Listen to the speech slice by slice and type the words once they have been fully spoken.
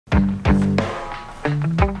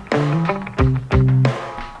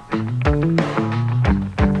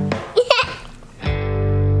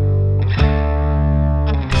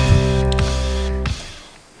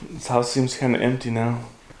house seems kind of empty now.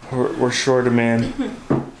 We're short a man.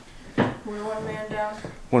 We're one man down.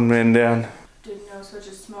 One man down. Didn't know such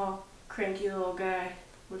a small, cranky little guy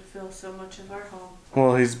would fill so much of our home.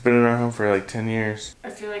 Well, he's been in our home for like 10 years. I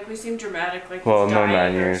feel like we seem dramatic, like Well, he's no,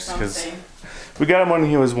 dying 9 years, or because something. we got him when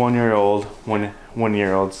he was 1 year old. One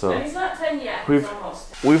year old, so. And he's not 10 yet. He's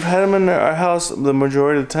almost. We've had him in our house the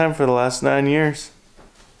majority of the time for the last 9 years.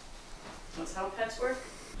 That's how pets work.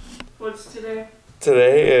 What's today?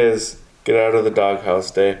 Today is get out of the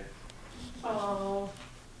doghouse day. Oh.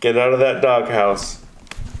 Get out of that doghouse.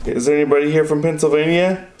 Is there anybody here from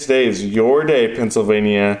Pennsylvania? Today is your day,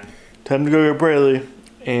 Pennsylvania. Time to go get Braylee.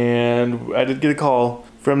 And I did get a call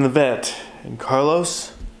from the vet. And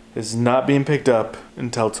Carlos is not being picked up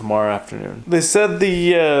until tomorrow afternoon. They said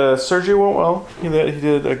the surgery went well. He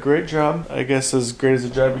did a great job. I guess as great as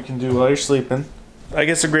a job you can do while you're sleeping. I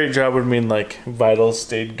guess a great job would mean like vitals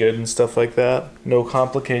stayed good and stuff like that. No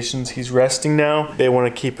complications. He's resting now. They want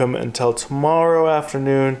to keep him until tomorrow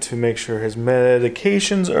afternoon to make sure his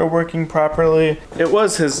medications are working properly. It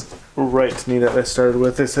was his right knee that they started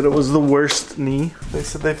with. They said it was the worst knee. They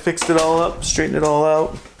said they fixed it all up, straightened it all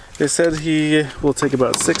out. They said he will take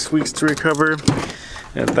about 6 weeks to recover.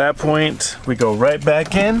 At that point, we go right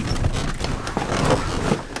back in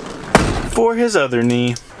for his other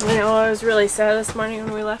knee. You know, I was really sad this morning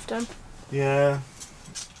when we left him. Yeah,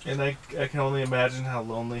 and I can only imagine how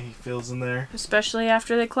lonely he feels in there. Especially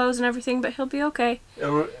after they close and everything, but he'll be okay.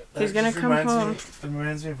 He's gonna come home. It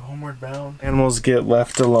reminds me of Homeward Bound. Animals get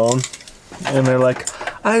left alone, and they're like,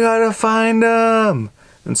 I gotta find him!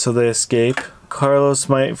 And so they escape. Carlos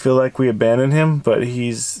might feel like we abandoned him, but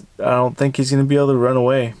I don't think he's gonna be able to run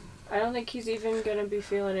away. I don't think he's even gonna be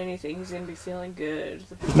feeling anything. He's gonna be feeling good.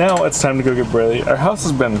 Now it's time to go get Braylee. Our house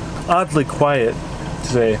has been oddly quiet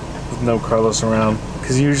today with no Carlos around,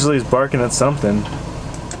 because usually he's barking at something.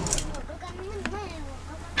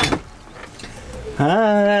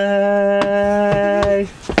 Hi!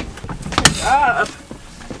 What's up?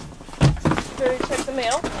 Should we check the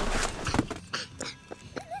mail?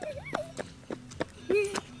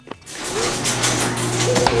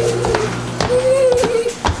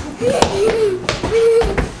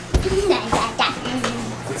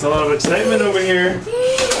 It's a lot of excitement over here.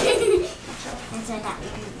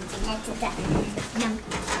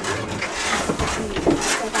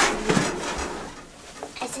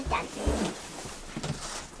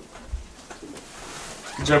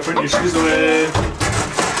 Good job putting your shoes away.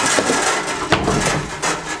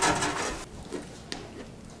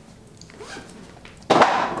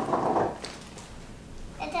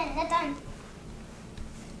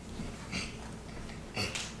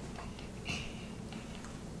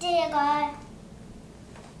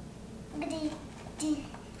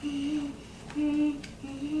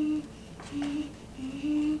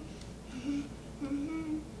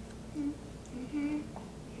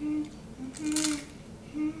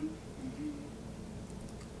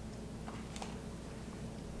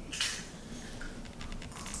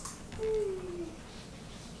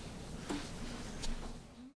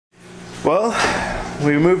 Well,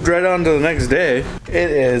 we moved right on to the next day.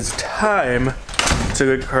 It is time to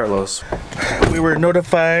get Carlos. We were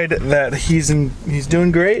notified that he's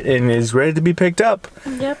doing great and is ready to be picked up.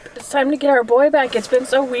 Yep, it's time to get our boy back. It's been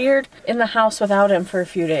so weird in the house without him for a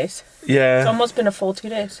few days. Yeah. It's almost been a full 2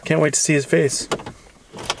 days. Can't wait to see his face.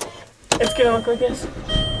 It's gonna look like this.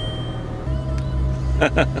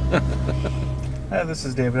 Hi, this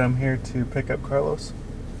is David. I'm here to pick up Carlos.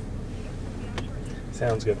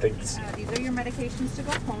 Sounds good, thanks. These are your medications to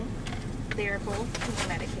go home. They're both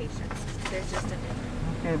pain medications. There's just a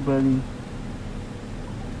difference. Okay, buddy.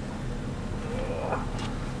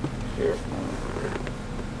 Here.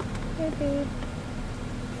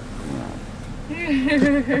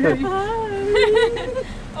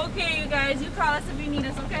 Okay, you guys, you call us if you need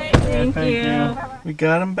us, okay? Thank you. We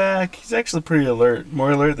got him back. He's actually pretty alert.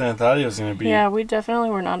 More alert than I thought he was going to be. Yeah, we definitely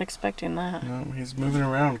were not expecting that. No, he's moving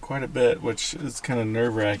around quite a bit, which is kind of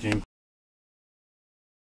nerve-wracking.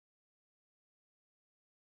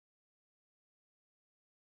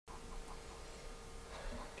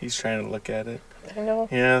 He's trying to look at it. I know.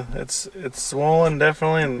 Yeah, it's swollen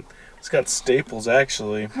definitely, and it's got staples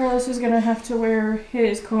actually. Carlos is gonna have to wear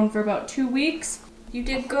his cone for about 2 weeks. You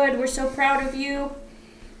did good. We're so proud of you.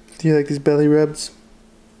 Do you like these belly rubs?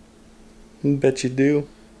 I bet you do.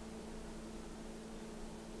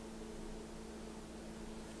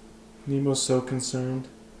 Nemo's so concerned.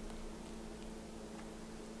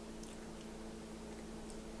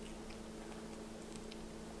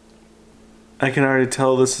 I can already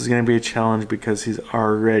tell this is going to be a challenge because he's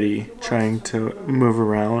already trying to move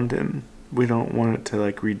around and we don't want it to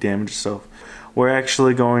like re-damage itself. We're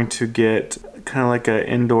actually going to get kind of like a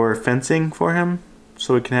indoor fencing for him,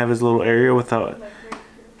 so he can have his little area without. Like right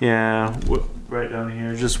Yeah, right down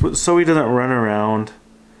here, just so he doesn't run around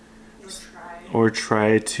here. or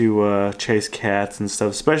try to chase cats and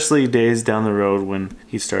stuff, especially days down the road when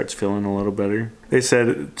he starts feeling a little better. They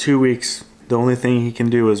said 2 weeks, the only thing he can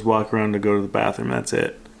do is walk around to go to the bathroom, that's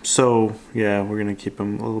it. So yeah, we're gonna keep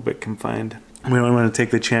him a little bit confined. We don't want to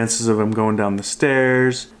take the chances of him going down the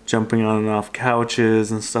stairs, jumping on and off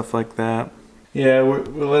couches and stuff like that. Yeah,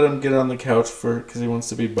 we'll let him get on the couch because he wants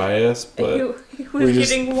to be by us, but He was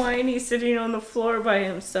getting whiny sitting on the floor by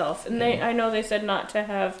himself. And I know they said not to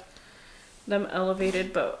have them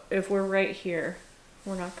elevated, but if we're right here,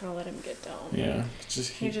 we're not going to let him get down. Yeah,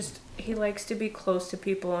 he likes to be close to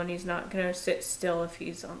people, and he's not going to sit still if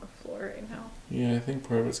he's on the floor right now. Yeah, I think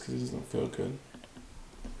part of it's because he doesn't feel good.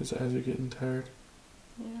 His eyes are getting tired.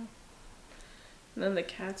 Yeah. And then the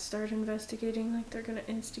cats start investigating like they're gonna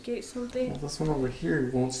instigate something. Well, this one over here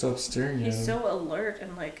won't stop staring at him. He's so alert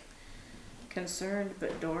and like concerned,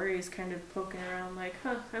 but Dory's kind of poking around like,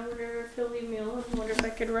 I wonder if he'll leave me alone. I wonder if I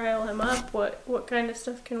could rile him up. What kind of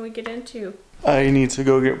stuff can we get into? I need to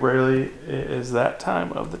go get Braylee. It is that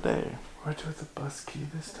time of the day. Why do with the bus key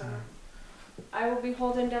this time? I will be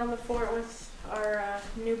holding down the fort with our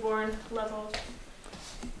newborn level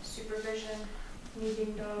supervision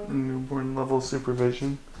needing dog. Newborn level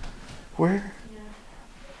supervision. Where? Yeah.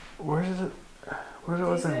 Where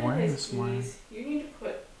was I wearing this morning? You need to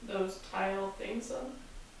put those tile things on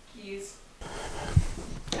keys.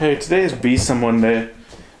 Hey, today is Be Someone Day.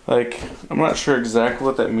 Like, I'm not sure exactly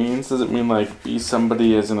what that means. Does it mean like be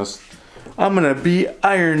somebody as in a... I'm gonna be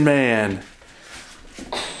Iron Man.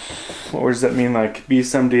 Or does that mean like be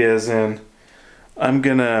somebody as in I'm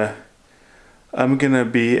gonna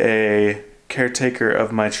be a caretaker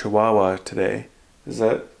of my Chihuahua today? Does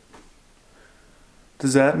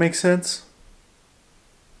that make sense?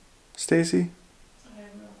 Stacy? I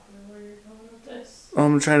have no clue where you're going with this.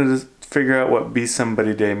 I'm trying to figure out what Be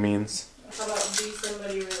Somebody Day means. How about be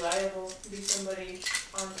somebody reliable? Be somebody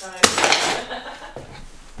on time.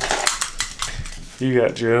 You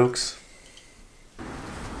got jokes.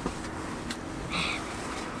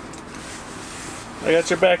 I got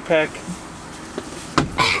your backpack.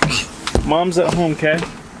 Mom's at home, okay?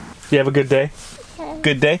 You have a good day?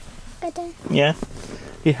 Good day? Good day. Yeah?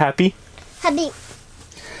 You happy? Happy.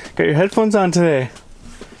 Got your headphones on today.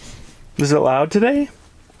 Was it loud today?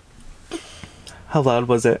 How loud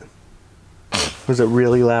was it? Was it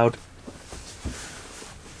really loud?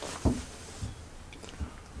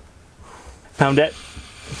 Found it?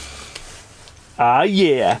 Ah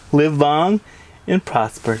yeah. Live long and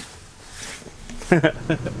prosper.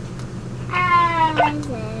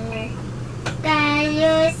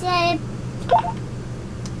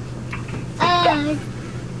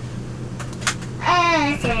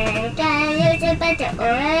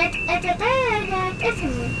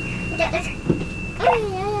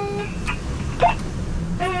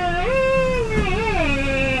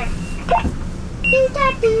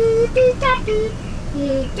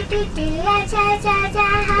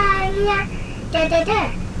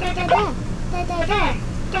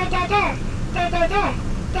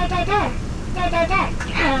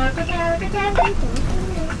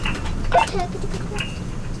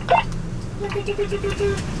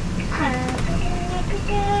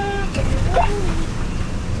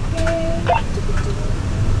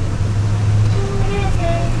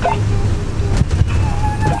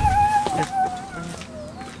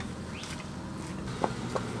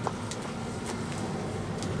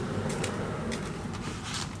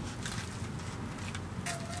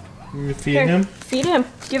 You feeding him? Feed him.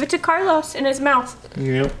 Give it to Carlos in his mouth.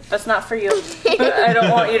 Yep. That's not for you. I don't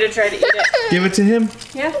want you to try to eat it. Give it to him.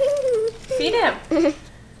 Yeah. Feed him.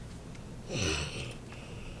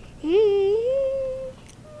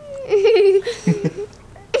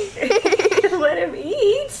 Let him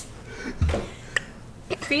eat.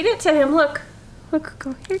 Feed it to him. Look. Look.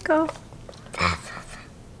 Go. Here you go.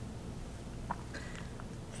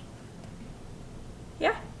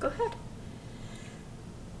 Yeah. Go ahead.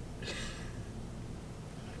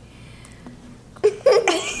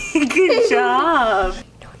 Good job.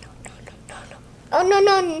 Oh no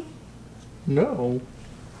no. No.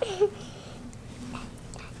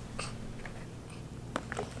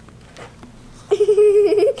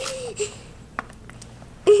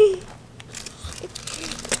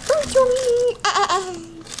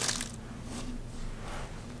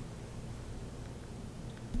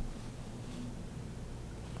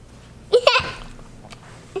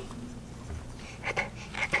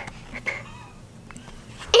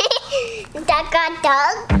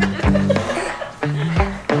 Dog.